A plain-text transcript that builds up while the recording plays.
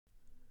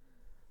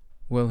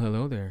Well,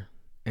 hello there,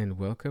 and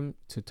welcome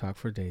to Talk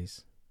for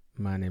Days.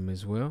 My name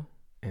is Will,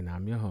 and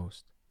I'm your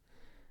host.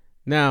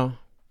 Now,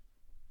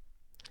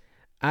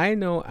 I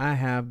know I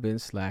have been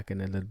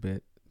slacking a little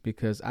bit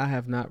because I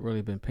have not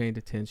really been paying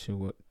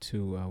attention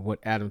to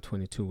what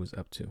Adam22 was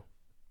up to.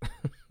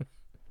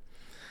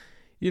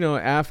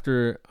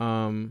 After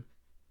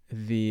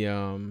the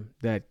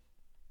that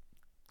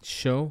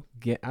show,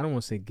 I don't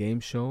want to say game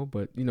show,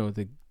 but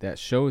that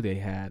show they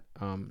had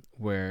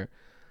where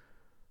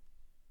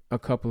a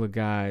couple of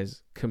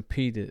guys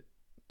competed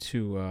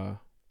to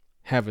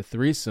have a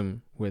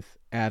threesome with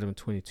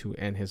Adam22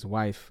 and his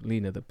wife,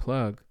 Lena the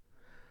Plug.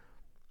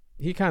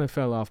 He kind of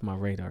fell off my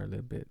radar a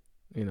little bit,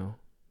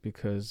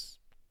 because,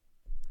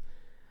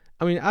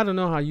 I don't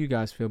know how you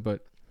guys feel,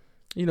 but,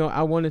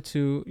 I wanted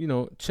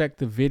to, check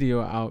the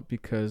video out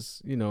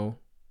because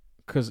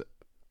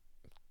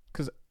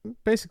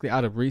basically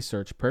out of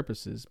research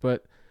purposes,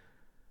 but,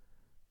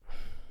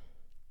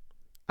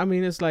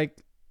 it's like,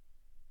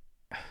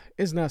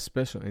 it's not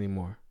special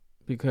anymore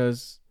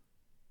because,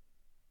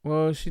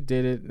 well, she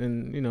did it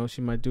and, she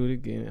might do it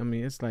again.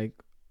 It's like,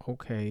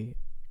 okay,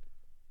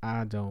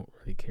 I don't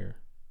really care,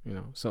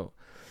 so,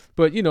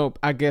 but,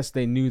 I guess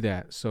they knew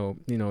that. So,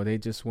 they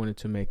just wanted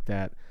to make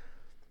that,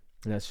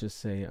 let's just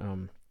say,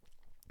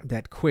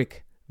 that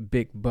quick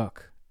big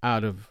buck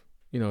out of,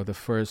 the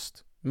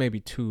first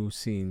maybe two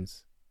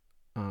scenes.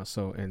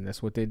 And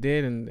that's what they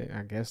did. And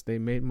I guess they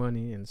made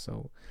money. And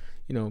so,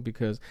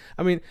 because,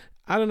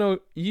 I don't know,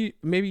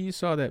 maybe you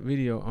saw that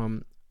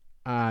video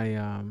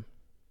I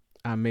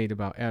made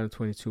about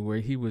Adam22 where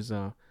he was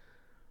in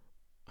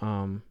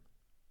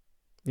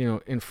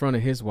front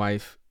of his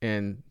wife,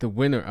 and the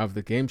winner of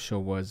the game show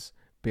was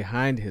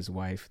behind his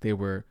wife. They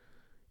were,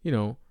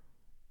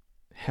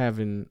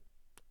 having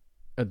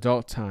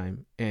adult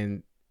time,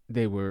 and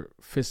they were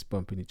fist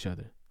bumping each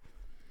other.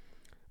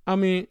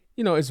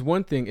 It's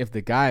one thing if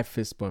the guy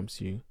fist bumps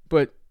you,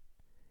 but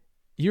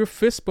you're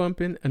fist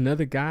bumping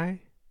another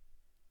guy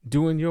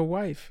doing your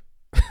wife.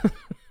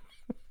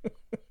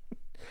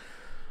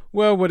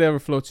 Well, whatever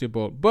floats your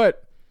boat.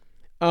 But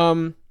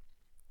I'm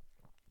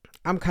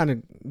kind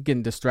of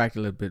getting distracted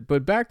a little bit.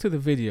 But back to the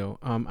video.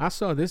 I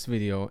saw this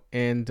video,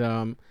 and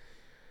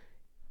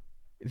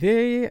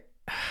there's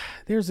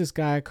this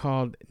guy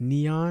called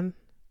N3ons.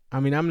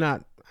 I'm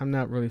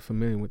not really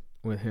familiar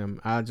with him.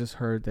 I just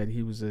heard that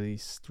he was a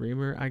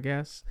streamer, I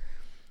guess,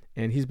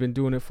 and he's been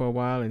doing it for a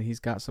while, and he's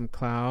got some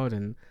clout.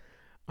 And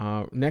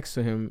next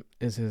to him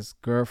is his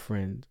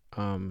girlfriend,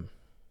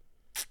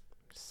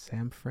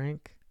 San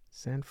Frank,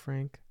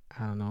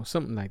 I don't know,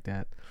 something like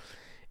that.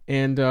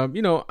 And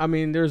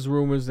there's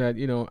rumors that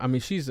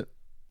she's an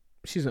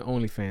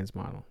OnlyFans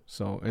model.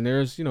 So, and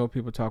there's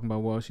people talking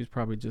about, well, she's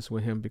probably just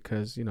with him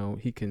because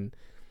he can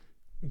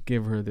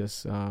give her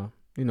this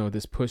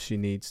this push she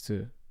needs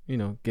to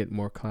get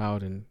more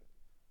clout and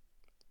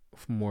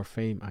more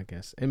fame, I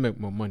guess, and make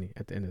more money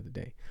at the end of the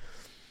day.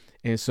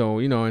 And so,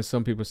 and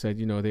some people said,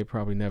 they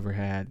probably never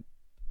had,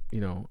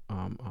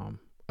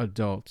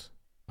 adult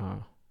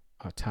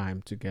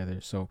time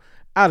together. So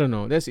I don't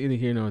know. That's either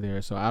here nor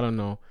there. So I don't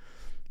know.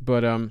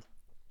 But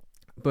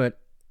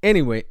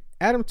anyway,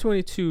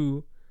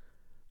 Adam22,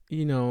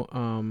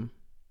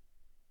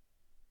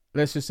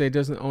 let's just say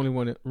doesn't only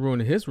want to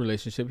ruin his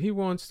relationship. He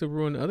wants to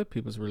ruin other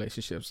people's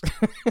relationships.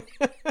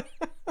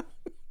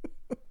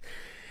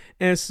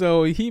 And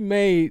so he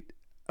made,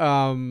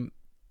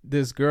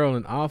 this girl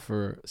an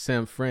offer,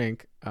 Sam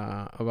Frank,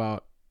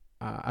 about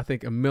I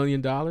think $1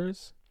 million.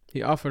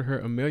 He offered her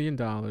 $1 million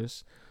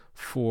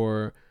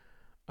for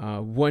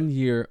 1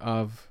 year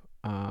of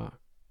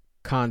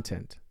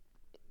content.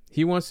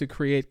 He wants to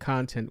create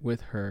content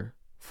with her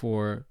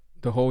for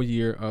the whole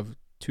year of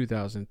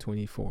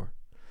 2024.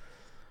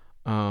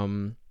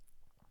 And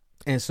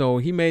so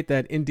he made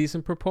that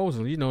indecent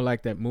proposal,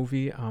 like that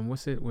movie.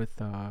 What's it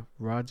with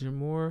Roger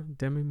Moore,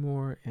 Demi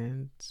Moore,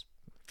 and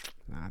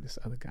this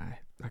other guy.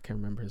 I can't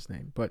remember his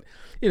name, but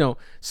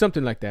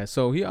something like that.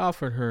 So he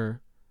offered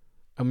her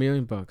 $1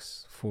 million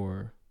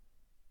for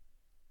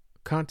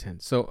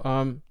content.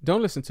 So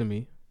don't listen to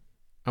me.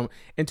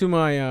 And to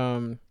my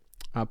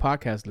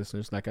podcast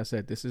listeners, like I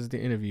said, this is the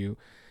interview.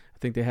 I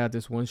think they had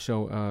this one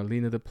show,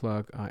 Lena the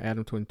Plug,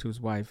 Adam22's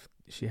wife.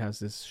 She has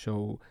this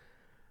show,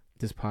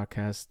 this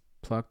podcast,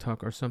 Plug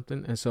Talk or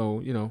something. And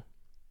so,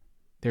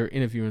 they're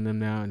interviewing them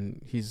now,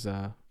 and he's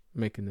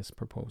making this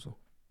proposal.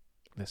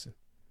 Listen.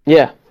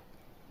 Yeah.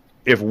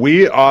 If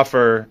we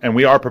offer, and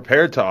we are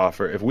prepared to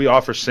offer, if we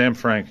offer Sam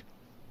Frank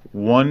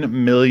 $1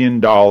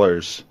 million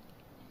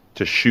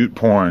to shoot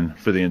porn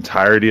for the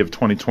entirety of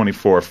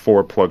 2024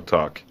 for Plug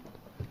Talk,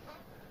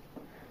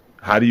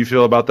 how do you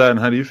feel about that, and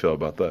how do you feel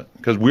about that?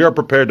 Because we are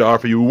prepared to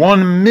offer you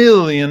 $1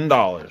 million. I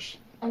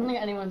don't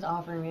think anyone's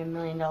offering me $1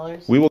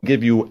 million. We will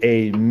give you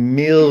 $1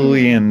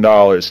 million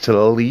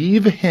to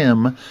leave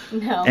him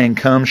and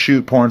come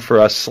shoot porn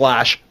for us /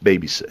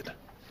 babysit.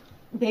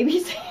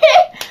 Babysit?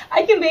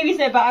 I can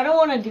babysit, but I don't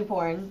want to do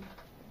porn.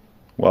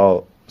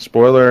 Well,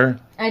 spoiler,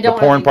 I don't the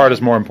porn part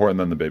is more important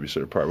than the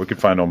babysitter part. We could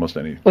find almost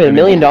any. Wait, $1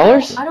 million?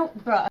 I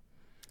don't, bro.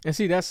 And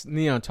see, that's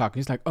Neon talking.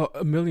 He's like, oh,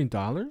 $1 million?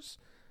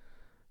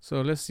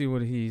 So let's see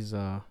what he's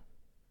about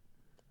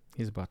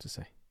to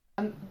say.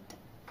 $1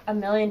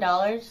 million.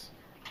 I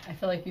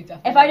feel like you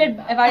definitely. If I did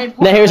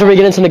porn, Now here's where we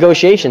get into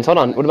negotiations. Hold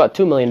on. What about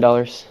 $2 million?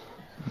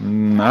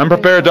 I'm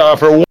prepared to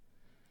offer.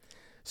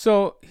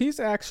 So he's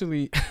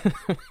actually,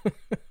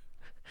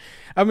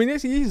 I mean,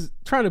 he's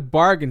trying to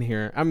bargain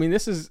here. I mean,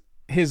 this is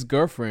his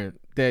girlfriend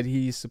that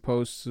he's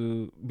supposed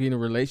to be in a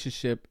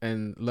relationship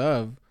and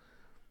love.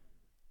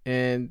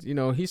 And, you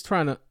know, he's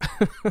trying to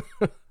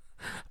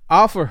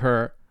offer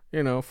her,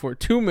 you know, for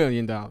 $2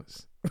 million.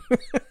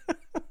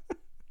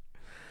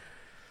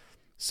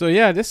 So,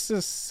 yeah,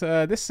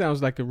 this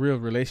sounds like a real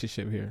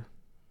relationship here.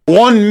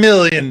 $1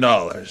 million.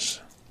 no,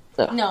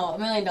 $1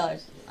 million. No.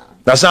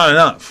 That's not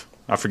enough.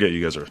 I forget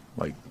you guys are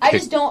like I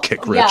just don't.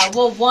 kick rich. Yeah,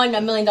 well, one,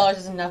 $1 million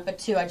is enough, but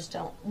two, I just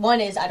don't. One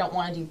is I don't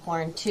want to do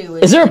porn. Two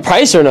Is there a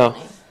price or no?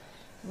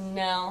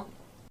 No.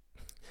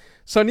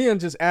 So Neon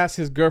just asked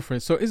his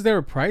girlfriend, so is there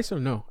a price or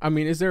no? I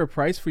mean, is there a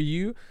price for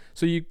you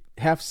so you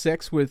have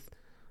sex with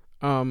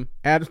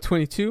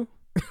Adam22?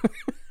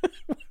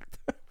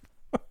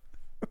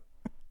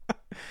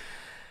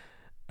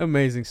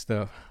 Amazing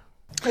stuff.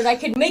 Because I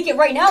could make it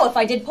right now if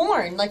I did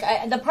porn. Like,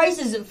 the price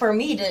is for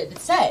me to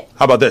set.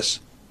 How about this?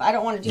 I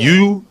don't want to do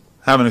You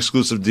have an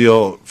exclusive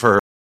deal for her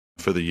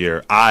for the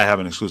year. I have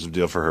an exclusive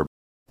deal for her.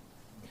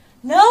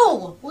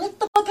 No! What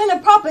the fuck kind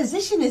of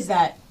proposition is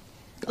that?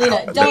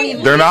 Lena, don't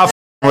even. They're not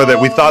with it.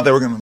 We thought they were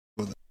going to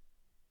with it.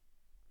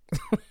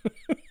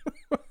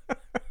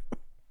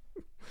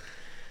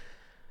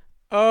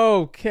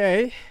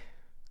 Okay.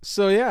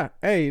 So yeah,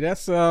 hey,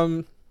 that's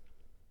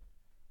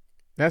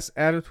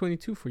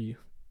Adam22 for you.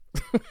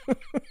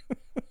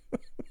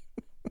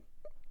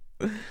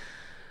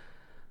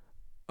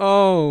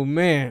 Oh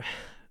man.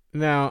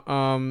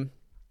 Now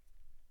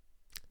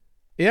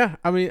yeah,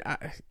 I mean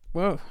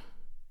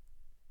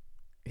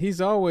he's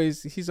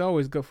always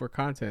good for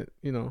content,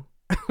 you know.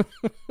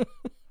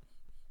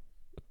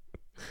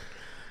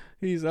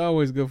 He's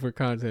always good for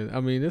content. I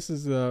mean, this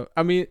is I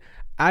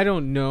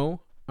don't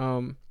know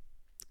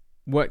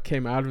what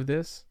came out of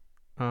this.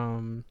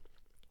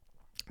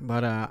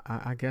 But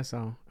I guess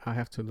I'll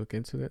have to look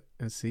into it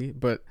and see.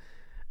 But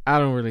I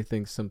don't really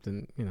think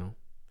something, you know,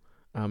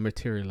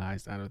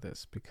 materialized out of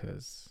this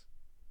because,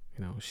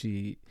 you know,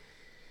 she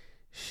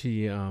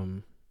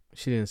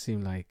didn't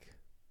seem like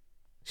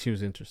she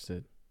was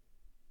interested.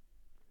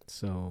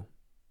 So,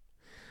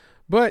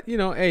 but you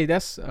know, hey,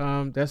 that's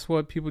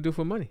what people do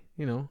for money.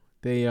 You know,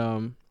 they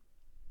offer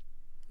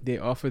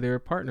their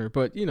partner.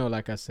 But you know,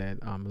 like I said,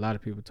 a lot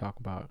of people talk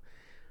about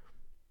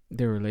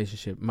their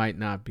relationship might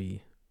not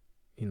be,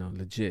 you know,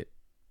 legit.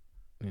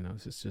 You know,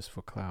 it's just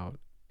for clout,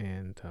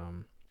 and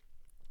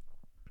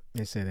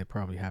they say they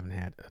probably haven't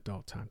had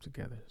adult time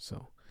together.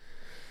 So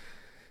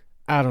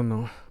I don't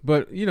know,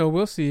 but you know,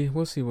 we'll see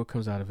what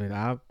comes out of it.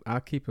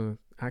 I'll keep a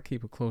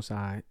close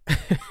eye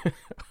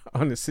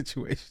on the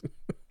situation.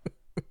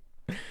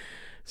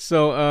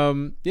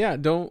 So yeah,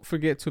 don't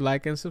forget to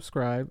like and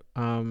subscribe.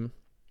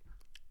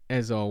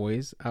 As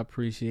always, I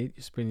appreciate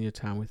you spending your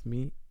time with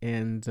me,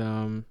 and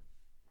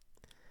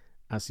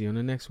I'll see you on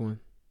the next one.